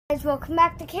Guys, welcome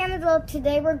back to Camazville.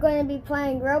 Today we're going to be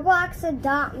playing Roblox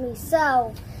Adopt Me.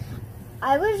 So,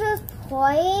 I was just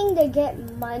playing to get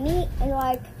money and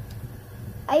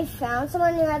I found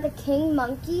someone who had the king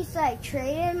monkey, so I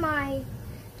traded my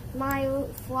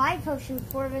fly potion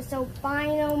for this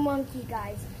albino monkey,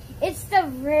 guys. It's the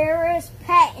rarest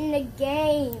pet in the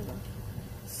game.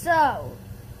 So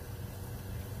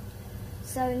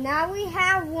now we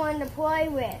have one to play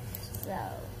with.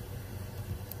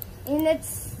 And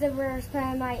it's the rarest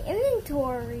pet in my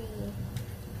inventory.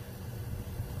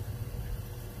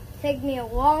 Take me a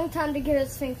long time to get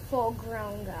this thing full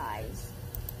grown, guys.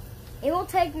 It will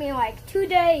take me like 2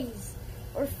 days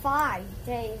or 5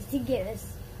 days to get this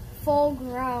full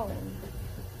grown.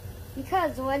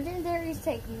 Because legendaries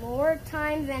take more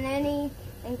time than any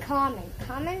in common.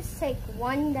 Commons take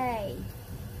 1 day.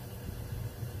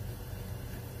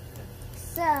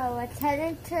 So let's head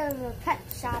into the pet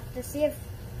shop to see if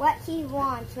what he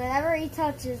wants. Whatever he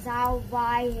touches, I'll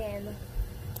buy him.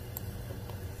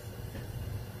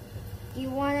 Do you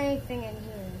want anything in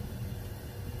here?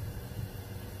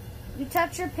 You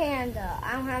touch your panda.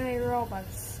 I don't have any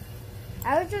Robux.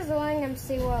 I was just letting him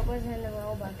see what was in the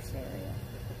Robux area.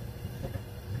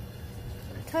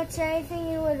 Touch anything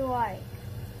you would like.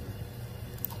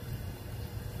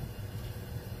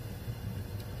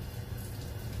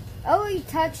 Oh, he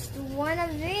touched one of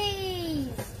these.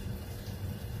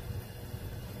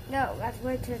 No, that's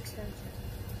way too expensive.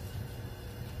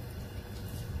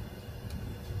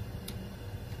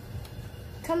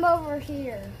 Come over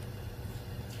here.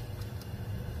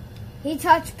 He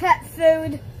touched pet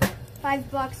food.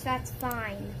 $5, that's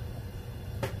fine.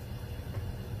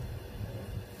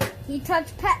 He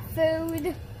touched pet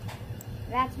food.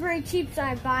 That's very cheap, so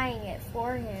I'm buying it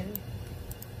for him.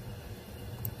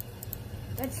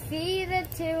 Let's feed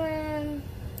it to him.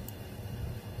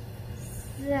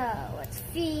 So, let's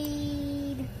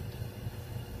feed.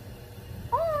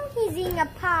 Oh, he's eating a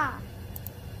paw.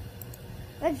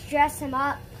 Let's dress him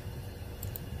up.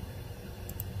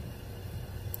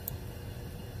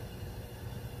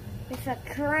 With a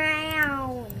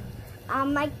crown.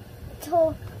 On my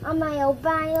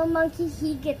albino monkey,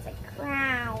 he gets a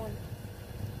crown.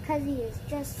 Because he is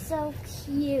just so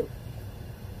cute.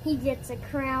 He gets a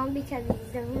crown because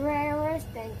he's the rarest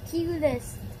and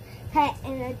cutest pet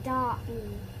in Adopt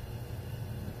Me.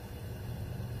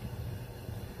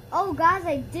 Oh guys,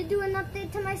 I did do an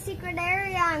update to my secret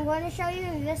area. I'm going to show you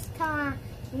in this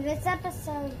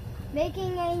episode,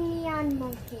 making a neon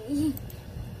monkey.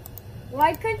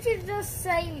 Why couldn't you just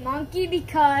say monkey?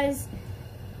 Because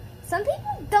some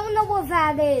people don't know what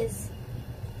that is.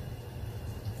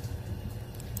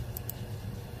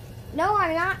 No,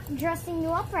 I'm not dressing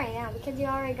you up right now because you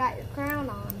already got your crown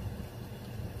on.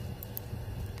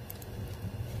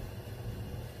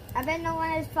 I bet no one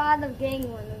has thought of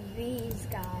getting one of these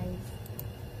guys.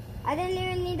 I didn't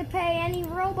even need to pay any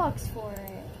Robux for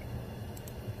it.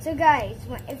 So guys,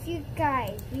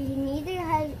 we need to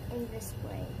head in this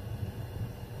way.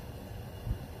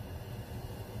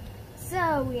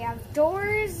 So we have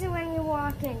doors when you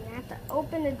walk in. You have to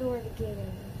open the door to get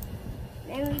in.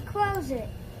 Then we close it.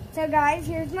 So guys,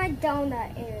 here's my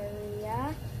donut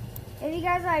area. If you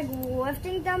guys like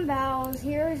lifting dumbbells,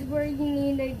 here's where you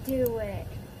need to do it.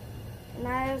 And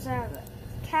I also have a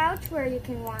couch where you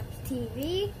can watch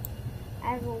TV.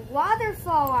 I have a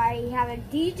waterfall. I have a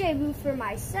DJ booth for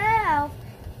myself.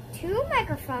 2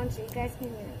 microphones so you guys can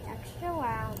hear it extra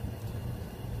loud.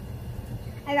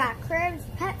 I got cribs,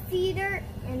 pet feeder,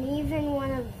 and even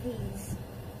one of these.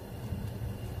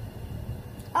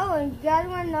 Oh, and you guys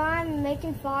want to know I'm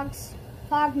making fog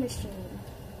machine.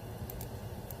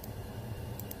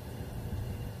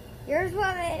 Here's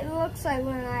what it looks like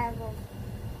when I have a...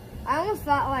 I almost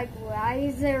thought like, why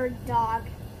is there a dog?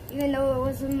 Even though it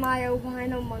was my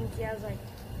albino monkey, I was like,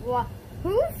 what?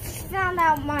 Who found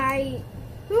out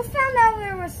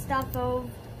there was stuff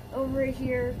over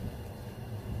here?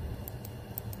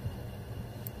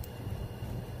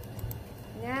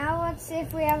 Now let's see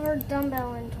if we have our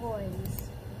dumbbell and toys.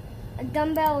 A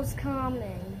dumbbell is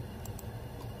common.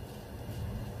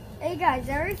 Hey guys,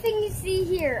 everything you see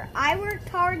here, I worked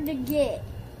hard to get.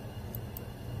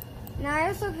 And I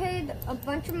also paid a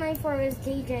bunch of money for this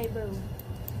DJ booth.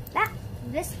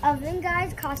 This oven,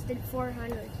 guys, costed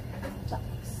 $400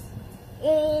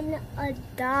 in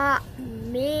Adopt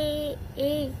Me.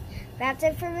 That's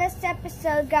it for this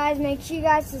episode, guys. Make sure you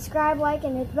guys subscribe, like,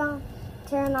 and hit the bell.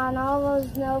 Turn on all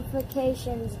those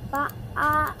notifications.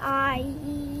 Bye.